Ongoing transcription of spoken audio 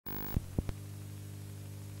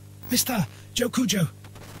MrJokujo.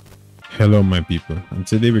 Hello my people, and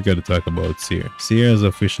today we're going to talk about Seer. Seer has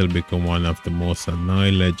officially become one of the most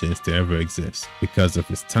annoying legends to ever exist because of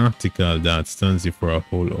his tactical that stuns you for a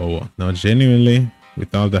whole hour. Now genuinely,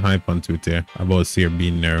 with all the hype on Twitter about Seer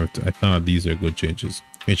being nerfed, I thought these are good changes,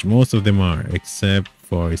 which most of them are, except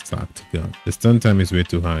for his tactical. The stun time is way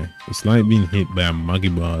too high. It's like being hit by a muggy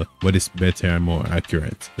ball, but it's better and more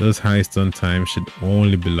accurate. Those high stun times should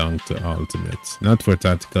only belong to ultimates, not for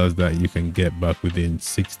tacticals that you can get back within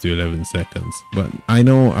 6 to 11 seconds. But I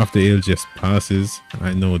know after LGS passes,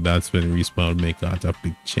 I know that's when Respawn will make a lot of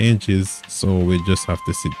big changes, so we just have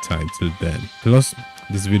to sit tight till then. Plus,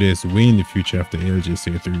 this video is way in the future after LG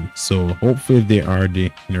Seer 3, so hopefully they already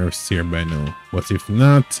nerfed Seer by now. But if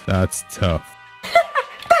not, that's tough.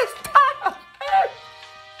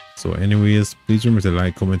 So anyways, please remember to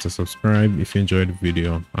like, comment, and subscribe if you enjoyed the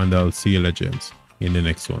video, and I'll see you legends in the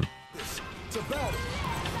next one.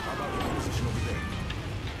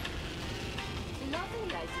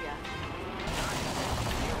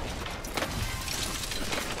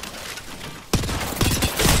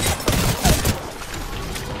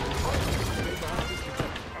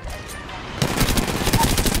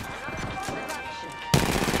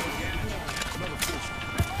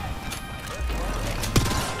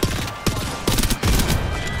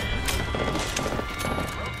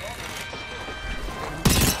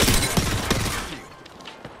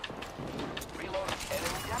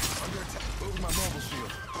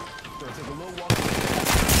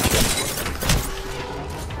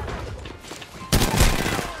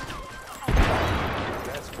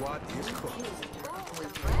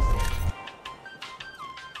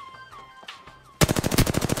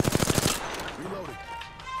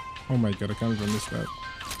 Oh my god, I can't even miss that.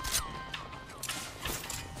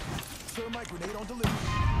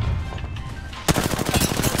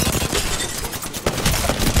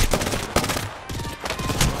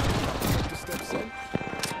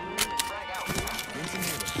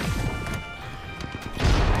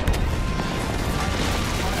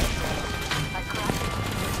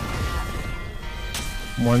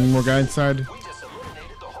 One more guy inside.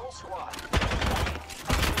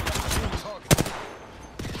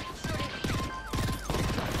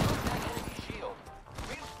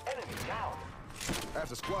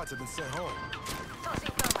 After squads have been sent home.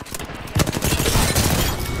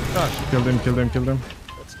 Ah, killed him.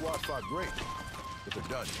 That squad fought great, but they're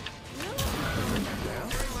done.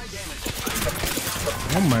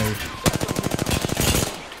 Oh my.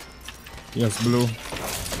 Yes, blue.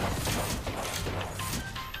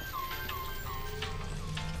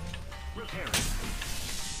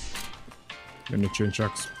 Let me change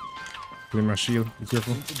tracks. Play my shield, be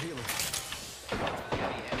careful.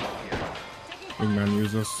 Wingman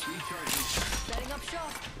use us.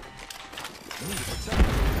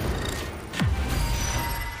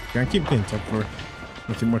 Can't keep playing top floor.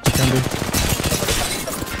 Nothing much you can do.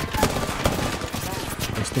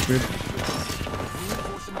 That's stupid.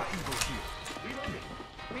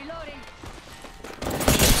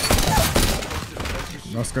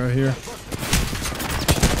 Last guy here.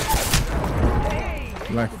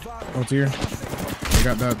 Black out here. I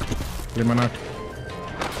got that. Play my knock.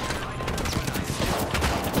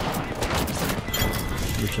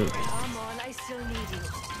 Good.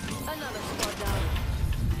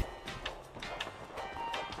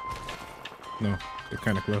 No, they're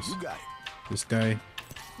kind of close. This guy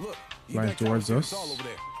flying towards us.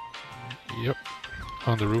 Yep.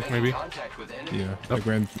 On the roof, maybe? Yeah, like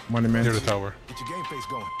when monument. Near the tower. Get your game face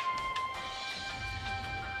going.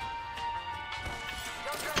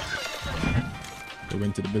 They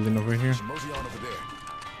went to the building over here. Mosey on over there.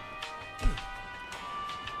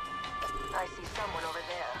 I see someone over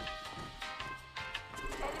there.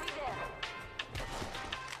 Enemy there.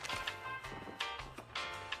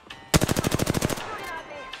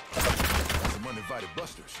 Some uninvited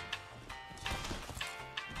busters.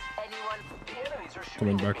 Anyone? The enemies are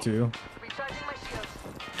Coming back to you. recharging my shields.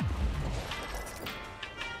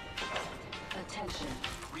 Attention.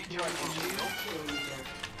 Recharging shield.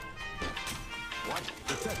 Watch,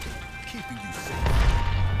 detective, keeping you safe.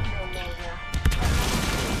 No major.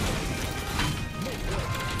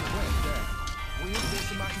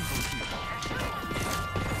 Reinforcing my evil shield.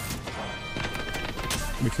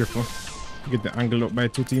 Be careful. Get the angle up by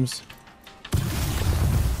two teams.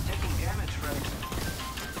 Taking damage, friends.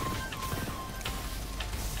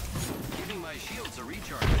 Giving my shields a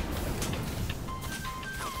recharge.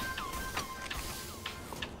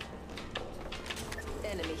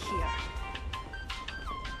 Enemy here.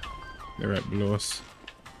 They're right below us.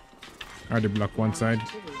 Already block one side.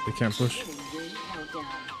 They can't push.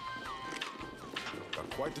 Got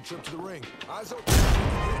quite the trip to the ring. Eyes open.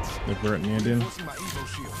 Hits. The bird near in. Forcing my Evo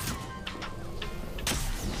shield.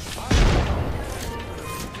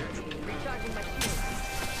 Recharging my shield.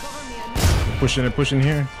 Cover me, I'm Pushing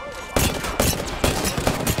here.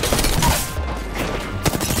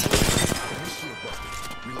 Shield busted.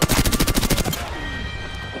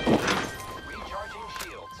 Recharging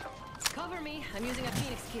shields. Cover me. I'm using a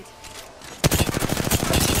Phoenix kit.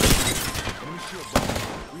 Enemy shield busted.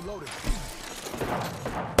 Reloading.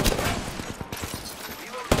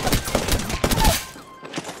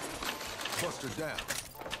 Buster down.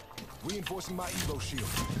 Reinforcing my Evo shield.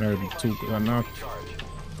 There be two got knocked.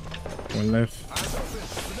 One left. Eyes open.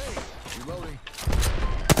 Grenade. Reloading.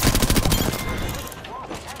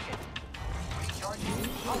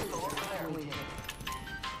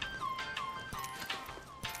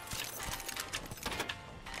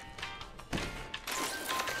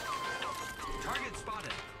 Target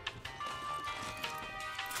spotted.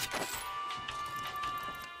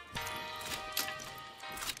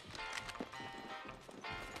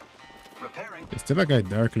 Repairing. It's still a guy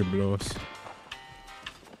darkly below us.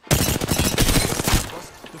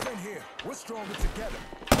 Bust. Defend here. We're stronger together.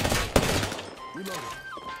 Reloading.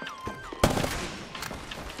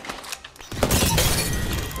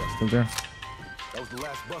 Still there. That was the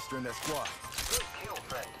last Buster in that squad. Good kill,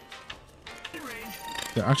 friend. In range.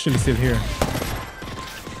 They're actually still here.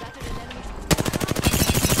 Shattered an enemy.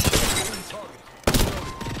 Target.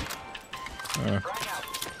 Frag out.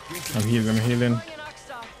 I'm healing. Throwing an arc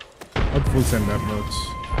star. I'd full send that, but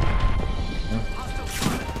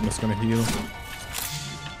I'm just gonna heal.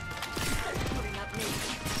 Putting up me.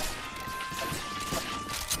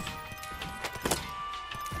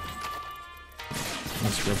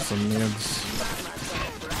 Let's grab some meds.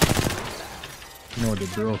 No, they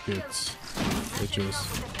broke it. Bitches.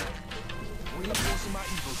 Reinforcing my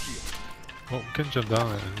Evo shield. Oh, we can jump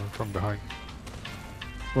down and from behind.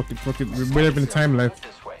 Fuck it. We barely have any time left.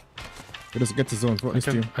 This way. Let us get to zone. Fuck this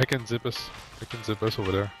team. I can zip us. I can zip us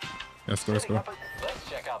over there. Let's go. Let's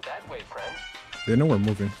check out that way, friends. They know we're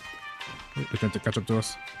moving. They're trying to catch up to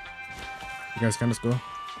us. You guys can just go.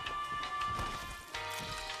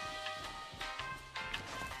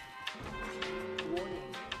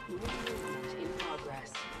 Warning. Movement in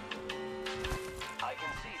progress. I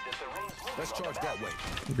can see that the ring's moving. Let's on the charge map. that way.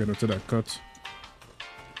 We get into that cut.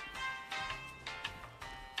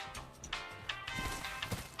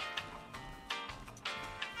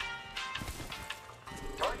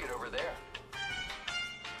 Target over there.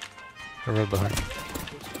 They're right behind.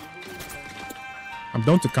 I'm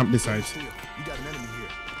down to camp this side. Clear. You got an enemy here.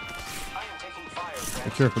 I am taking fire, Be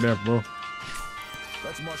friends. careful there, bro.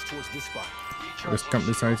 Let's march towards this spot. Let's camp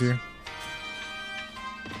this side here.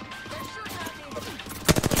 They're shooting at me.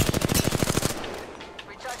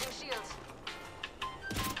 Recharging shields.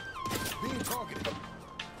 Being targeted.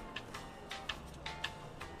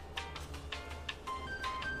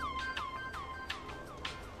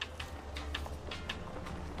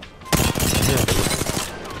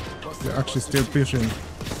 They're actually still pushing.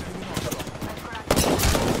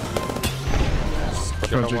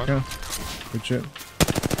 Charge your car. Good shit.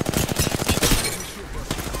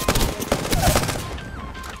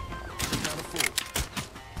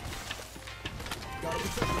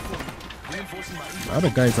 Reinforcing my Evo The other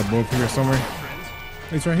guy's above here somewhere.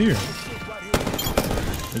 He's right here.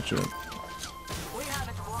 Good shit. We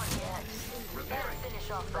haven't won yet. Better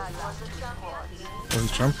finish off that last champions. Was he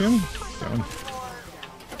champion? Damn.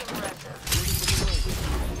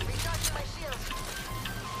 Recharging my shields.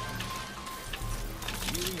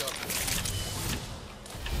 healing up.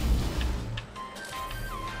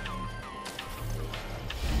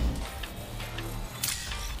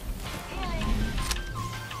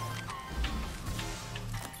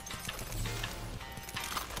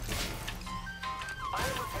 I am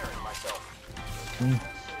repairing myself.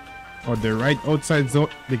 Oh, they're right outside zone.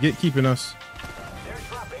 They get keeping us. They're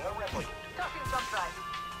dropping a Ripley. Tossing some drive.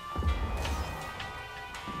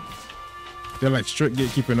 They're like straight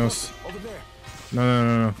gatekeeping us. Over there.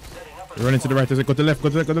 No. They're running to the right. Go to the left. Go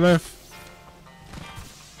to the left.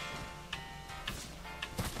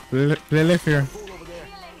 Play left here. Fool over there.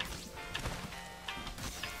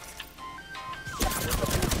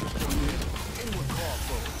 Anyone call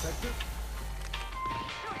for a protector?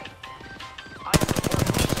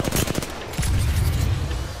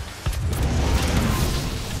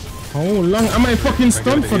 How long am I fucking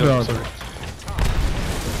stunned for, dog? Sorry.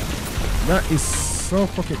 That is so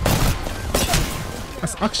fucking.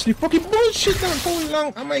 That's actually fucking bullshit, dog. How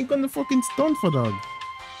long am I gonna fucking stun for, dog?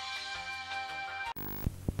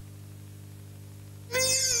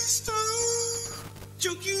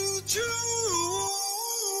 MrJokujo.